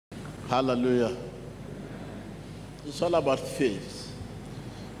Hallelujah. It's all about faith.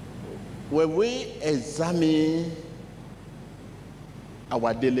 When we examine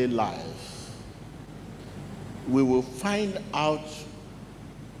our daily life, we will find out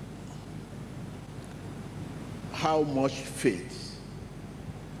how much faith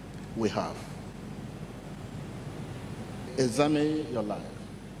we have. Examine your life,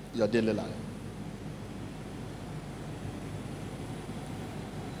 your daily life.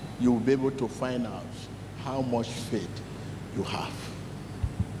 You will be able to find out how much faith you have.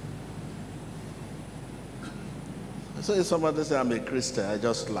 So if somebody says, I'm a Christian, I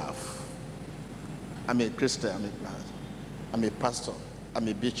just laugh. I'm a Christian, I'm a pastor, I'm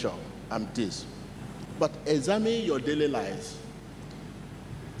a bishop, I'm this. But examine your daily lives.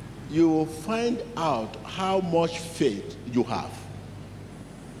 You will find out how much faith you have.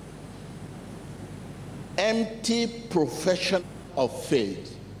 Empty profession of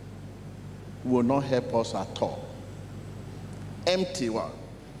faith will not help us at all. Empty one.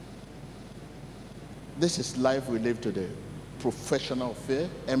 This is life we live today. Professional faith,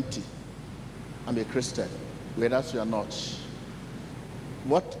 empty. I'm a Christian, whereas you are not.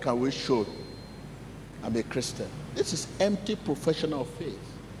 What can we show? I'm a Christian. This is empty professional faith.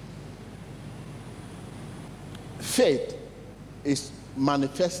 Faith is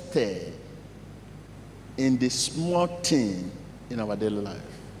manifested in the small thing in our daily life.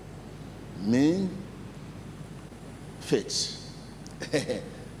 Mean faith.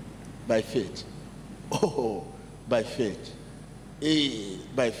 By faith. Oh, by faith.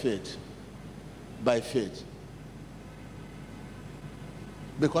 By faith. By faith.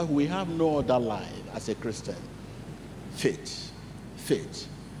 Because we have no other life as a Christian. Faith. Faith.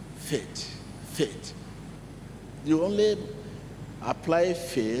 Faith. Faith. You only apply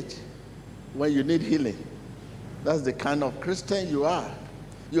faith when you need healing. That's the kind of Christian you are.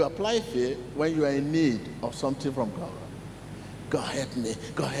 You apply faith when you are in need of something from God. God help me,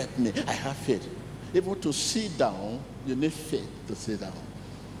 God help me, I have faith. Even to sit down, you need faith to sit down.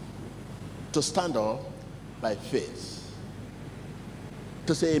 To stand up, by faith.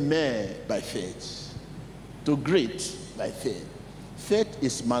 To say amen, by faith. To greet, by faith. Faith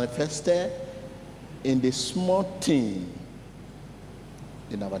is manifested in the small thing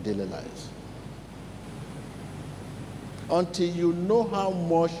in our daily lives. Until you know how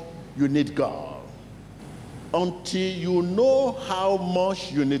much you need God. Until you know how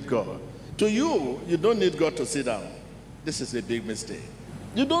much you need God. To you, you don't need God to sit down. This is a big mistake.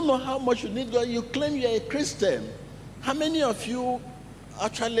 You don't know how much you need God. You claim you're a Christian. How many of you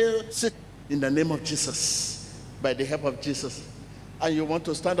actually sit in the name of Jesus, by the help of Jesus, and you want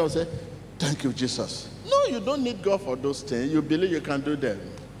to stand up and say, thank you, Jesus? No, you don't need God for those things. You believe you can do them.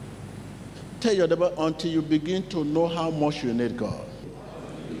 Tell your neighbor, until you begin to know how much you need God.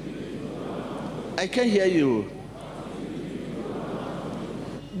 I can't hear you.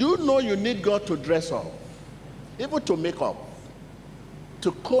 Do you know you need God to dress up? Even to make up?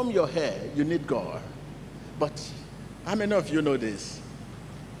 To comb your hair, you need God. But how many of you know this?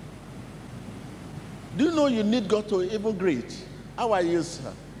 Do you know you need God to even greet? How are you,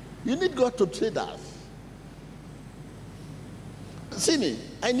 sir? You need God to say that. See me,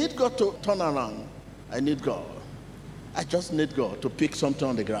 I need God to turn around. I need God. I just need God to pick something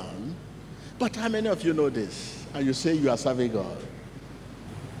on the ground. But how many of you know this? And you say you are serving God.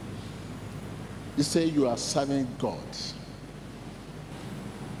 You say you are serving God.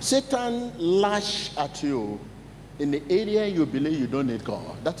 Satan lash at you in the area you believe you don't need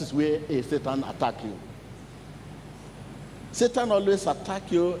God. That is where Satan attack you. Satan always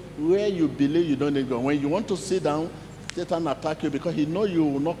attack you where you believe you don't need God. When you want to sit down, Satan attack you because he knows you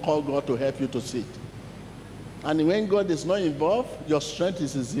will not call God to help you to sit. And when God is not involved, your strength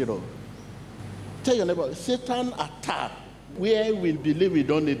is zero. Tell your neighbor, Satan attack where we believe we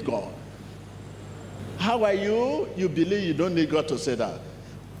don't need God. How are you? You believe you don't need God to say that.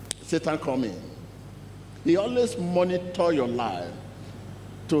 Satan come in. He always monitor your life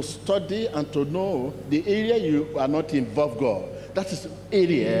to study and to know the area you are not involved God. That is the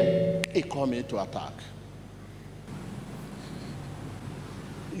area he come in to attack.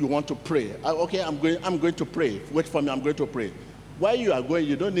 You want to pray. Okay, I'm going to pray. Wait for me, I'm going to pray. While you are going,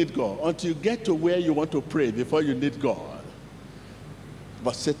 you don't need God until you get to where you want to pray before you need God.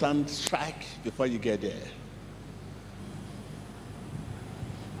 But Satan strikes before you get there.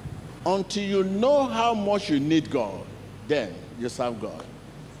 Until you know how much you need God, then you serve God.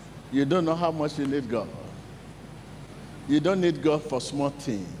 You don't know how much you need God. You don't need God for small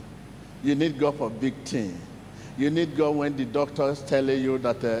things. You need God for big things. You need God when the doctor is telling you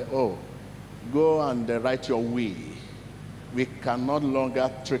that, oh, go and write your will. We can no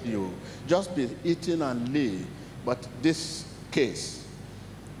longer treat you. Just be eating and leave. But this case,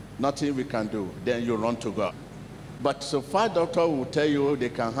 nothing we can do. Then you run to God. But so far, doctor will tell you they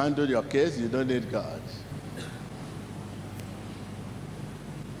can handle your case. You don't need God.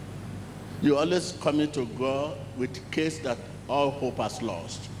 You always coming to God with a case that all hope has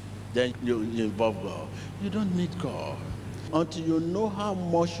lost. Then you involve God. You don't need God. Until you know how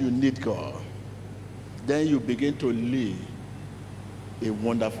much you need God, then you begin to live a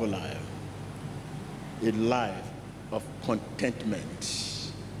wonderful life. A life of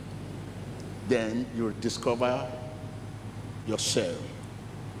contentment. Then you discover yourself.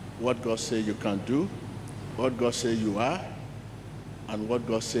 What God says you can do, what God says you are, and what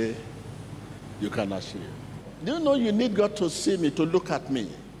God says you can achieve. Do you know you need God to see me, to look at me?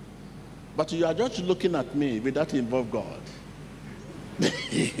 But you are just looking at me without involve God.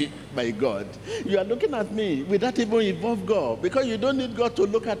 My God. You are looking at me without even involve God, because you don't need God to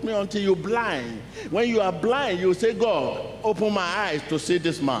look at me until you're blind. When you are blind, you say, God, open my eyes to see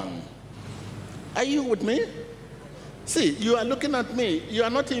this man. Are you with me? See, you are looking at me. You are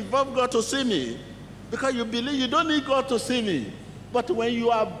not involved God to see me, because you believe you don't need God to see me. But when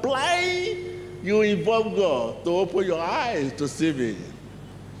you are blind, you involve God to open your eyes to see me.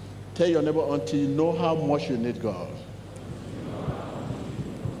 Tell your neighbor, until you know how much you need God.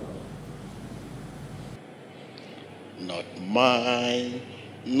 Not mine,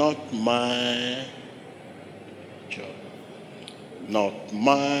 not mine, not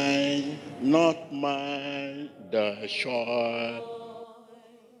mine, not mine, the choice.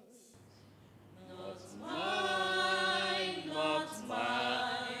 Not mine, not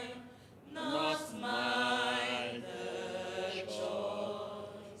mine, not mine, the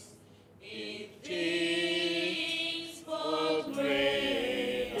choice. It is for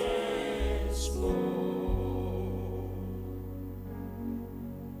great and small.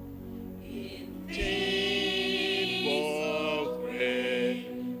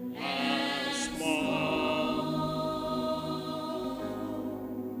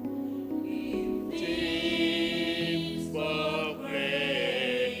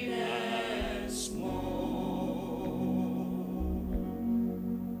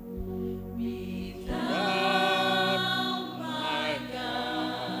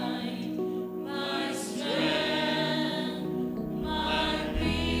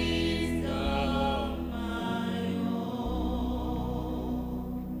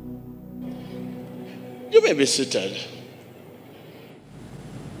 You may be seated.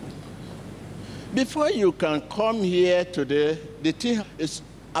 Before you can come here today, the thing is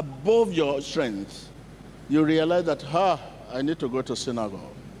above your strength. You realize that, I need to go to synagogue.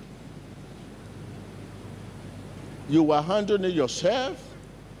 You were handling it yourself.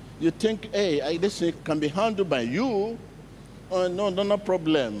 You think, hey, this thing can be handled by you. Oh, no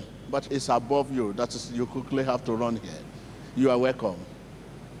problem. But it's above you. That is, you quickly have to run here. You are welcome.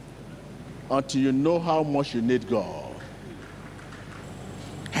 Until you know how much you need God.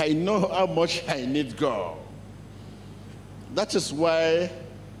 I know how much I need God. That is why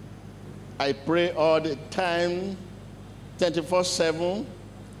I pray all the time, 24/7.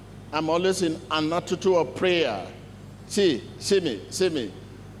 I'm always in an attitude of prayer. See me.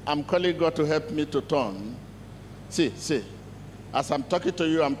 I'm calling God to help me to turn. See. As I'm talking to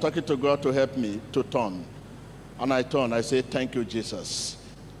you, I'm talking to God to help me to turn. And I turn, I say, thank you, Jesus.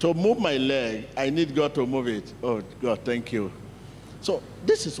 To move my leg, I need God to move it. Oh, God, thank you. So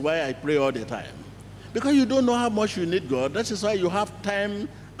this is why I pray all the time. Because you don't know how much you need God. That is why you have time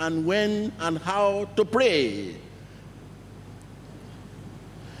and when and how to pray.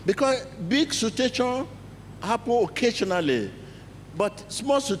 Because big situation happen occasionally, but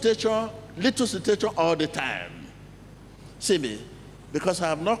small situation, little situation all the time. See me, because I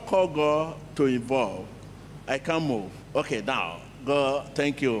have not called God to involve, I can't move. Okay, now. God,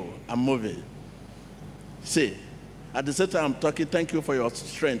 thank you. I'm moving. See, at the same time I'm talking, thank you for your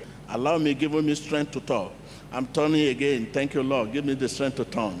strength. Allow me, give me strength to talk. I'm turning again. Thank you, Lord. Give me the strength to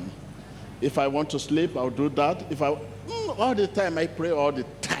turn. If I want to sleep, I'll do that. All the time, I pray all the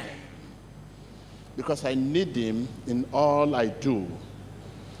time. Because I need him in all I do.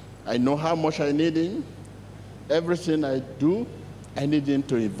 I know how much I need him. Everything I do, I need him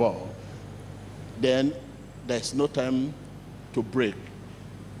to involve. Then there's no time to break.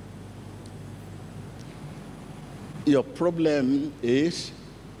 Your problem is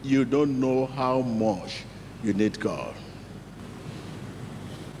you don't know how much you need God.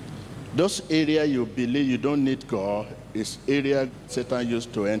 Those areas you believe you don't need God is area Satan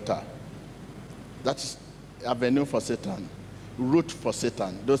used to enter. That's avenue for Satan, route for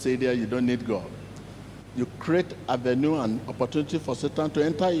Satan. Those areas you don't need God. You create avenue and opportunity for Satan to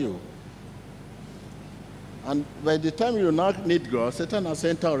enter you. And by the time you now need God, Satan has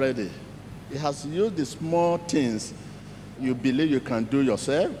entered already. He has used the small things you believe you can do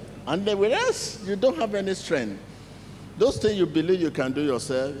yourself, and then whereas you don't have any strength. Those things you believe you can do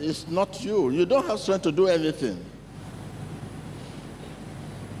yourself, it's not you. You don't have strength to do anything.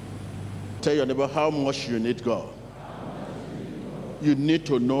 Tell your neighbor how much you need God. You need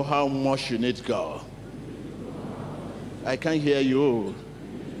to know how much you need God. I can't hear you.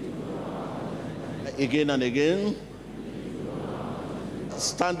 Again and again.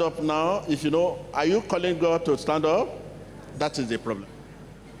 Stand up now. If you know, are you calling God to stand up? That is the problem.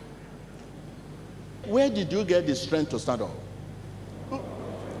 Where did you get the strength to stand up?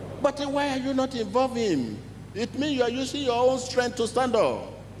 But why are you not involving him? It means you are using your own strength to stand up.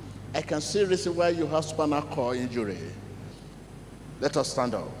 I can see reason why you have spinal cord injury. Let us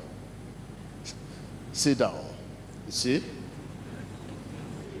stand up. Sit down. You see?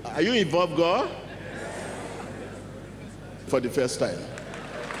 Are you involved, God? For the first time.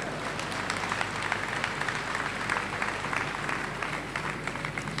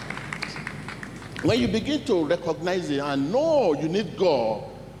 When you begin to recognize it and know you need God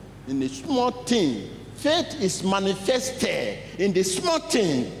in a small thing, faith is manifested in the small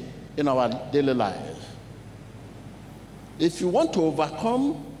thing in our daily life. If you want to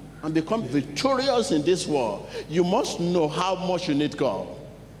overcome and become victorious in this world, you must know how much you need God.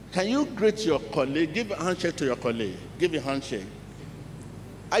 Can you greet your colleague? Give a handshake to your colleague. Give a handshake.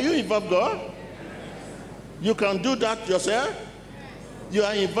 Are you involved, God? You can do that yourself? You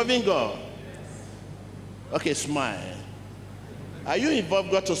are involving God. Okay, smile. Are you involved,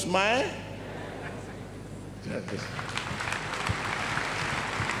 God, to smile?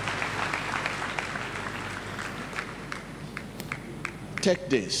 Take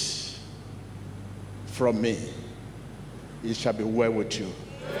this from me. It shall be well with you.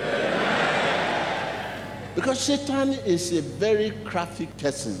 Because Satan is a very crafty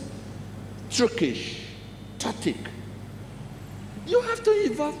person, trickish, tactic. You have to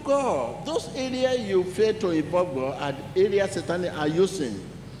involve God. Those areas you fail to involve God are the areas Satan are using.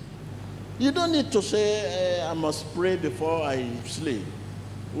 You don't need to say, I must pray before I sleep.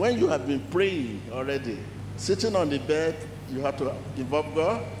 When you have been praying already, sitting on the bed, you have to involve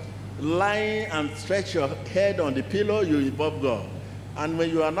God. Lying and stretch your head on the pillow, you involve God. And when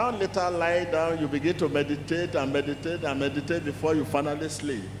you are now later lie down, you begin to meditate and meditate and meditate before you finally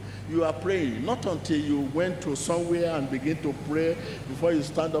sleep. You are praying, not until you went to somewhere and begin to pray before you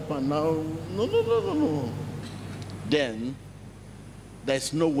stand up and now, no. Then,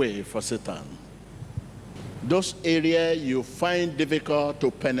 there's no way for Satan. Those areas you find difficult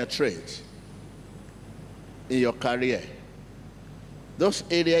to penetrate in your career, those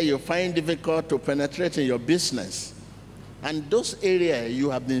areas you find difficult to penetrate in your business, and those areas you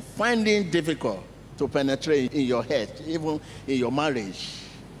have been finding difficult to penetrate in your head, even in your marriage.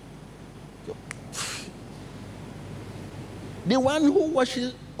 The one who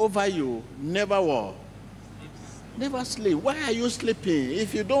watches over you never what? Never sleep. Why are you sleeping?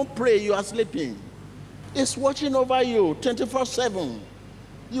 If you don't pray, you are sleeping. It's watching over you 24/7.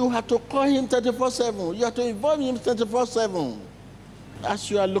 You have to call him 24/7. You have to involve him 24/7. As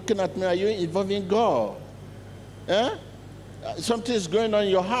you are looking at me, are you involving God? Eh? Something is going on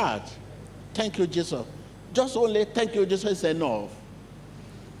in your heart. Thank you, Jesus. Just only thank you, Jesus is enough.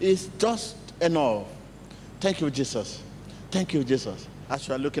 It's just enough. Thank you, Jesus. Thank you, Jesus. As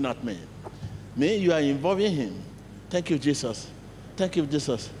you are looking at me, you are involving him. Thank you, Jesus. Thank you,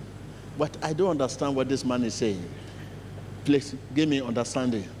 Jesus. But I don't understand what this man is saying. Please, give me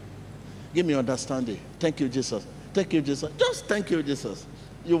understanding. Give me understanding. Thank you, Jesus. Thank you, Jesus. Just thank you, Jesus.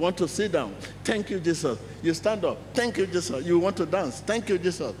 You want to sit down. Thank you, Jesus. You stand up. Thank you, Jesus. You want to dance. Thank you,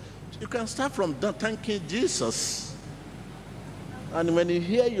 Jesus. You can start from that. Thank you, Jesus. And when you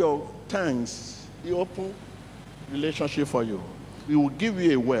hear your thanks, you open relationship for you. We will give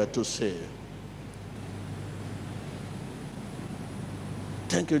you a word to say.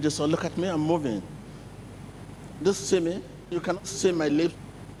 Thank you, Jesus. Look at me. I'm moving. Just see me. You cannot see my lips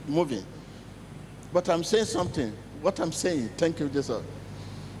moving. But I'm saying something. What I'm saying, thank you, Jesus.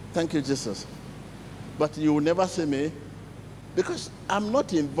 Thank you, Jesus. But you will never see me because I'm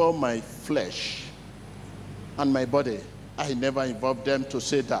not involved my flesh and my body. I never involve them to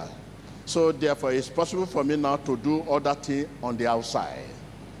say that. So therefore, it's possible for me now to do other things on the outside.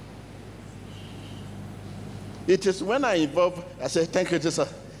 It is when I involve, I say, thank you,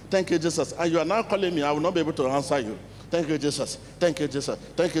 Jesus. Thank you, Jesus. And you are now calling me, I will not be able to answer you. Thank you, Jesus. Thank you, Jesus.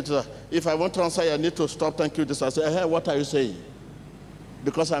 Thank you, Jesus. If I want to answer you, I need to stop. Thank you, Jesus. I say, hey, what are you saying?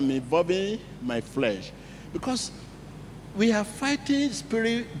 because I'm involving my flesh. Because we are fighting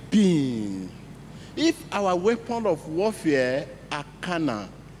spirit being. If our weapon of warfare are carnal,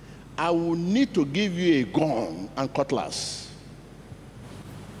 I will need to give you a gun and cutlass.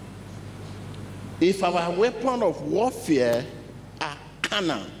 If our weapon of warfare are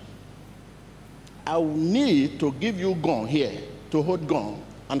carnal, I will need to give you gun here, to hold gun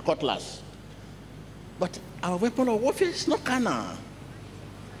and cutlass. But our weapon of warfare is not carnal,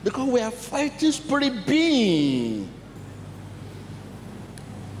 because we are fighting spirit being.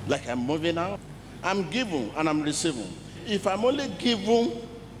 Like I'm moving out, I'm giving and I'm receiving. If I'm only giving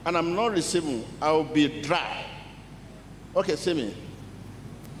and I'm not receiving, I will be dry. Okay, see me.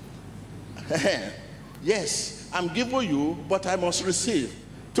 Yes, I'm giving you, but I must receive.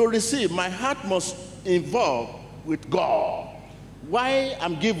 To receive, my heart must involve with God. Why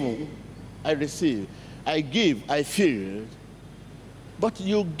I'm giving, I receive. I give, I feel. But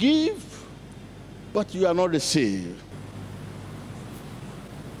you give, but you are not received.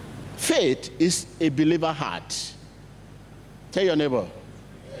 Faith is a believer heart. Tell your neighbor.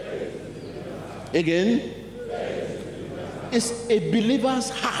 Again. It's a believer's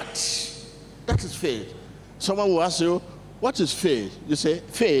heart. That is faith. Someone will ask you, what is faith? You say,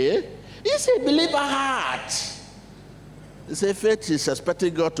 faith is a believer heart. You say, faith is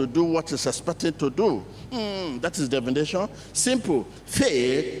expecting God to do what he's expecting to do. That is the definition. Simple.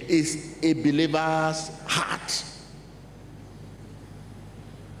 Faith is a believer's heart.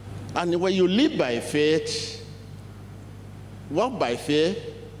 And when you live by faith, walk by faith,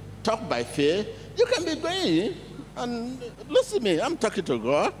 talk by faith, you can be going. And listen to me, I'm talking to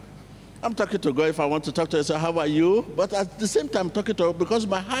God. I'm talking to God if I want to talk to you, say, how are you? But at the same time, I'm talking to God because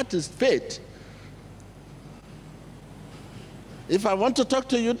my heart is faith. If I want to talk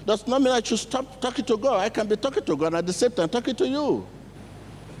to you, does not mean I should stop talking to God. I can be talking to God and at the same time talking to you.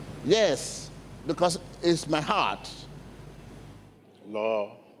 Yes, because it's my heart.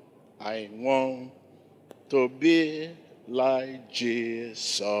 Lord, I want to be like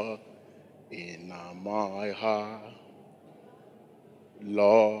Jesus in my heart.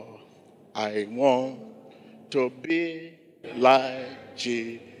 Lord, I want to be like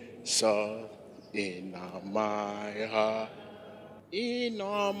Jesus in my heart. In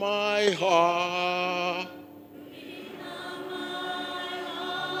my heart. In my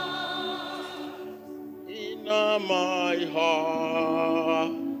heart. In my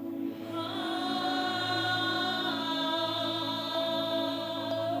heart.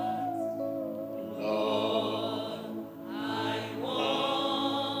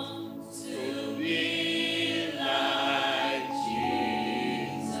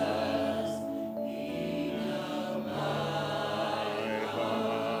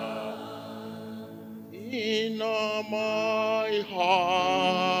 In my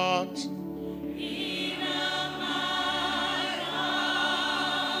heart.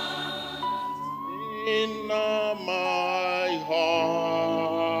 In my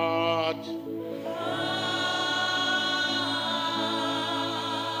heart.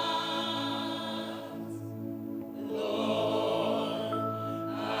 Lord,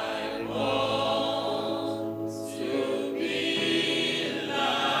 I want to be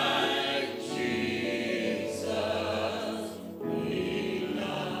like Jesus.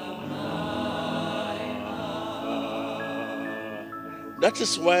 That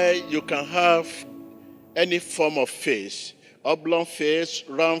is why you can have any form of face. Oblong face,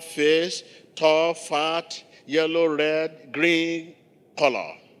 round face, tall, fat, yellow, red, green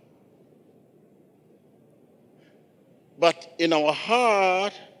color. But in our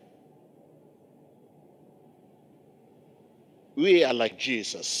heart, we are like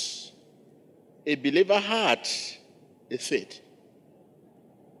Jesus. A believer heart is faith.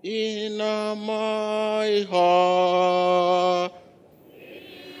 In my heart.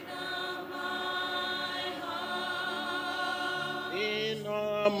 In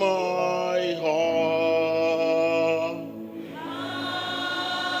my heart.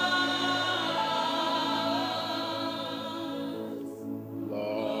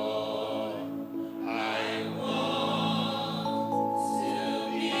 Lord, I want to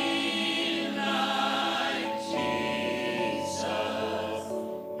be like Jesus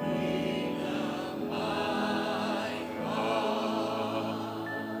in my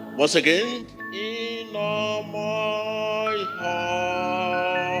heart. Once again, in my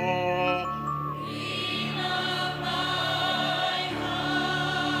heart. In my heart.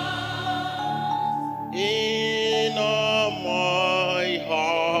 In my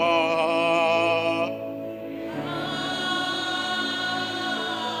heart.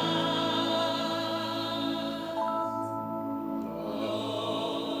 Lord,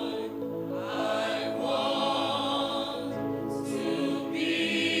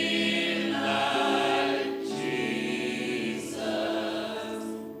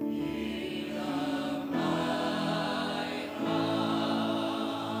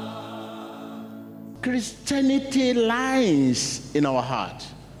 Christianity lies in our heart.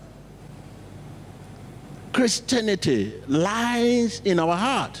 Christianity lies in our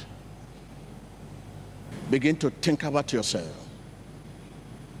heart. Begin to think about yourself.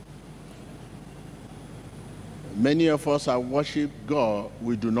 Many of us have worshiped God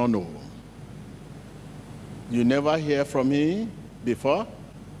we do not know. You never hear from him before.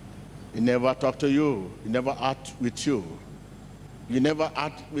 He never talk to you. He never act with you. You never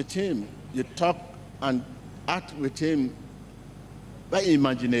act with him. You talk and act with him by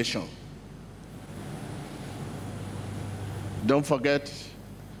imagination. Don't forget,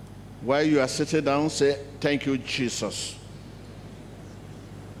 while you are sitting down, say, thank you, Jesus,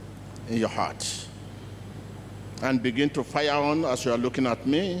 in your heart. And begin to fire on as you are looking at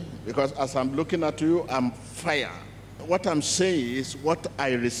me, because as I'm looking at you, I'm fire. What I'm saying is what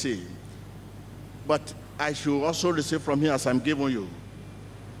I receive. But I should also receive from him as I'm giving you.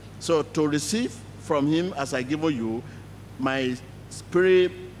 So to receive from him as I give you, my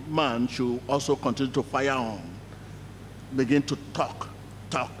spirit man should also continue to fire on. Begin to talk.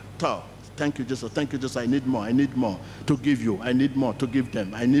 Thank you, Jesus. Thank you, Jesus. I need more to give you. I need more to give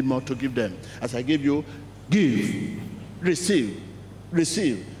them. I need more to give them. As I give you, give, receive.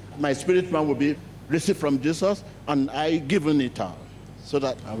 My spirit man will be received from Jesus, and I given it out, so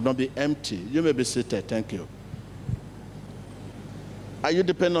that I will not be empty. You may be seated. Thank you. Are you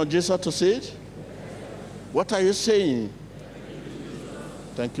depending on Jesus to see it? What are you saying?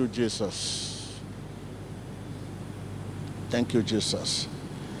 Thank you, Jesus. Thank you, Jesus.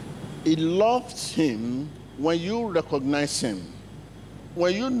 It loves him when you recognize him.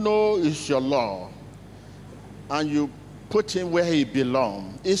 When you know it's your Lord, and you put him where he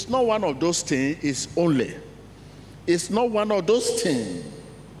belongs. It's not one of those things, it's only. It's not one of those things.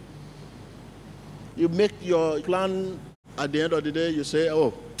 You make your plan, at the end of the day, you say,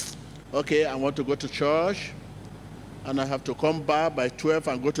 oh, okay, I want to go to church, and I have to come back by 12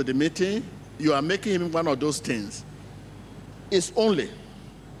 and go to the meeting. You are making him one of those things. It's only.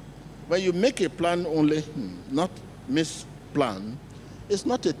 When you make a plan only, not misplan, it's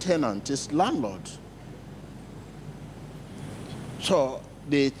not a tenant, it's landlord. So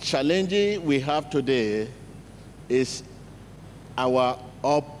the challenge we have today is our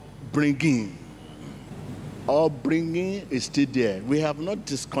upbringing. Upbringing is still there. We have not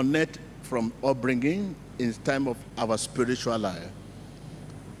disconnected from upbringing in time of our spiritual life.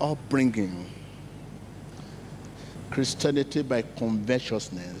 Upbringing. Christianity by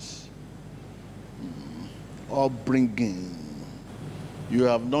covetousness. Upbringing. You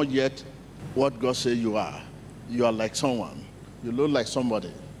have not yet what God says you are. You are like someone. You look like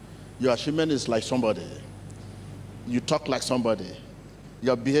somebody. Your achievement is like somebody. You talk like somebody.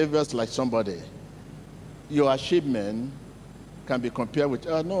 Your behavior is like somebody. Your achievement can be compared with,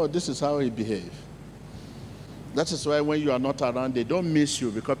 oh no, this is how he behaves. That is why when you are not around, they don't miss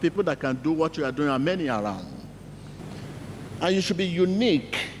you, because people that can do what you are doing are many around. And you should be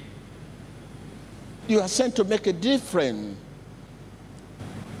unique. You are sent to make a difference.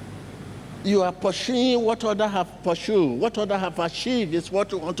 You are pursuing what others have pursued. What others have achieved is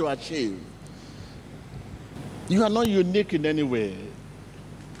what you want to achieve. You are not unique in any way.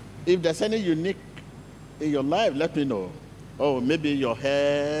 If there's any unique in your life, let me know. Oh, maybe your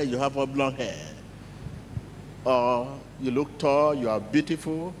hair, you have oblong hair. Or you look tall, you are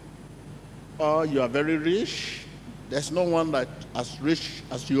beautiful. Or you are very rich. There's no one that as rich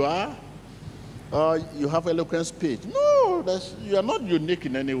as you are. Or you have eloquent speech. No, you are not unique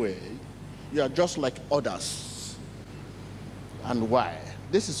in any way. You are just like others. And why?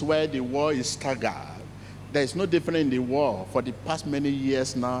 This is where the war is staggered. There is no difference in the war for the past many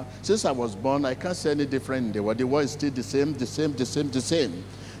years now. Since I was born, I can't see any difference in the war. The war is still the same.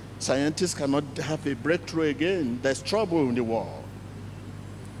 Scientists cannot have a breakthrough again. There's trouble in the war.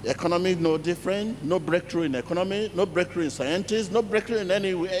 The economy, no different. No breakthrough in economy. No breakthrough in scientists. No breakthrough in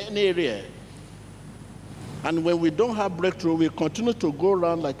any area. And when we don't have breakthrough, we continue to go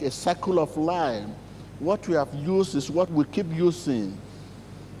around like a circle of life. What we have used is what we keep using.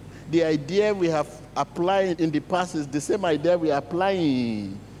 The idea we have applied in the past is the same idea we are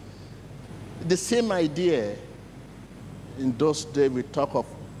applying. The same idea. In those days, we talk of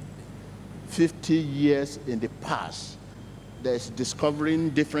 50 years in the past. There's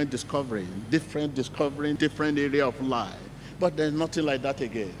different area of life. But there's nothing like that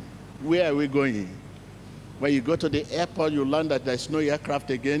again. Where are we going? When you go to the airport, you learn that there's no aircraft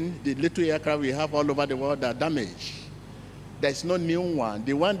again. The little aircraft we have all over the world are damaged. There's no new one.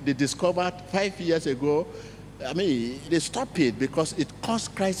 The one they discovered 5 years ago, I mean, they stopped it because it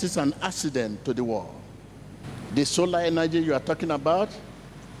caused crisis and accident to the world. The solar energy you are talking about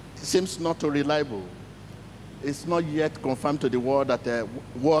seems not so reliable. It's not yet confirmed to the world that the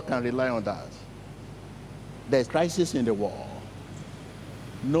world can rely on that. There's crisis in the world.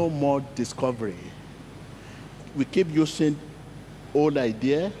 No more discovery. We keep using old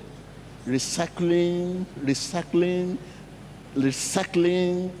idea, recycling.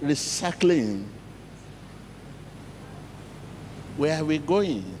 Where are we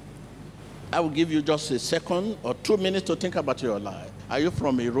going? I will give you just a second or 2 minutes to think about your life. Are you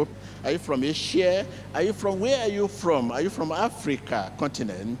from Europe? Are you from Asia? Are you from, where are you from? Are you from Africa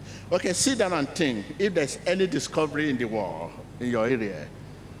continent? Okay, sit down and think if there's any discovery in the world, in your area.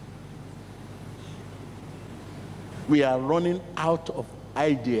 We are running out of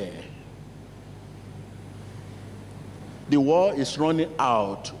idea. The world is running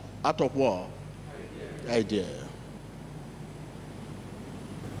out of what? Idea.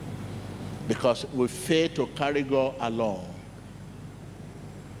 Because we fail to carry God along.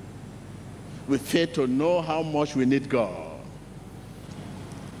 We fail to know how much we need God.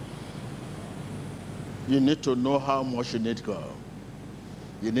 You need to know how much you need God.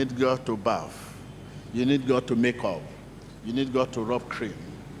 You need God to bath. You need God to make up. You need God to rub cream.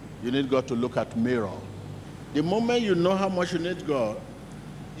 You need God to look at mirror. The moment you know how much you need God,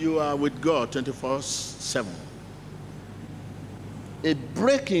 you are with God 24/7. A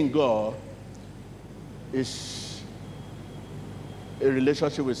break in God is a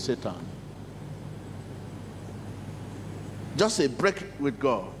relationship with Satan. Just a break with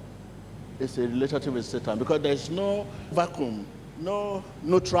God is a relationship with Satan, because there's no vacuum, no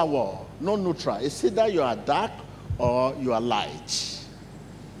neutral wall, no neutral. It's either you are dark or you are light.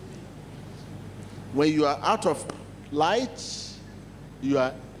 When you are out of light, you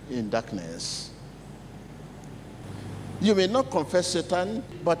are in darkness. You may not confess Satan,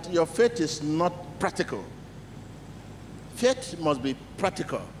 but your faith is not practical. Faith must be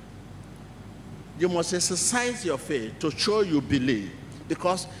practical. You must exercise your faith to show you believe,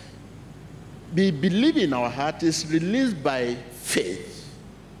 because the belief in our heart is released by faith.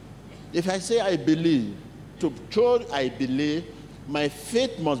 If I say I believe, to show I believe, my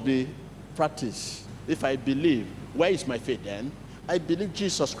faith must be practiced. If I believe, where is my faith then? I believe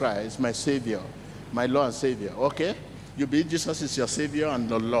Jesus Christ, my Savior, my Lord and Savior. Okay? You believe Jesus is your Savior and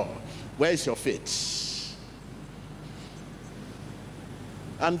the Lord. Where is your faith?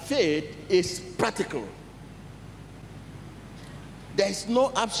 And faith is practical. There is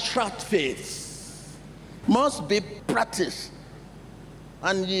no abstract faith. Must be practiced.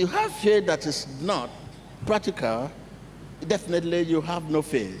 And you have faith that is not practical, definitely you have no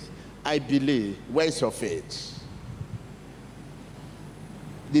faith. I believe. Where is your faith?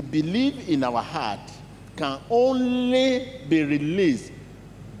 The belief in our heart can only be released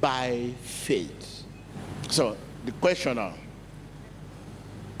by faith. So the question now,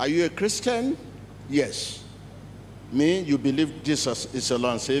 are you a Christian? Yes. Me, you believe Jesus is your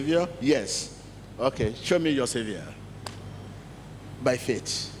Lord and Savior? Yes. Okay, show me your Savior. By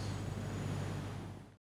faith.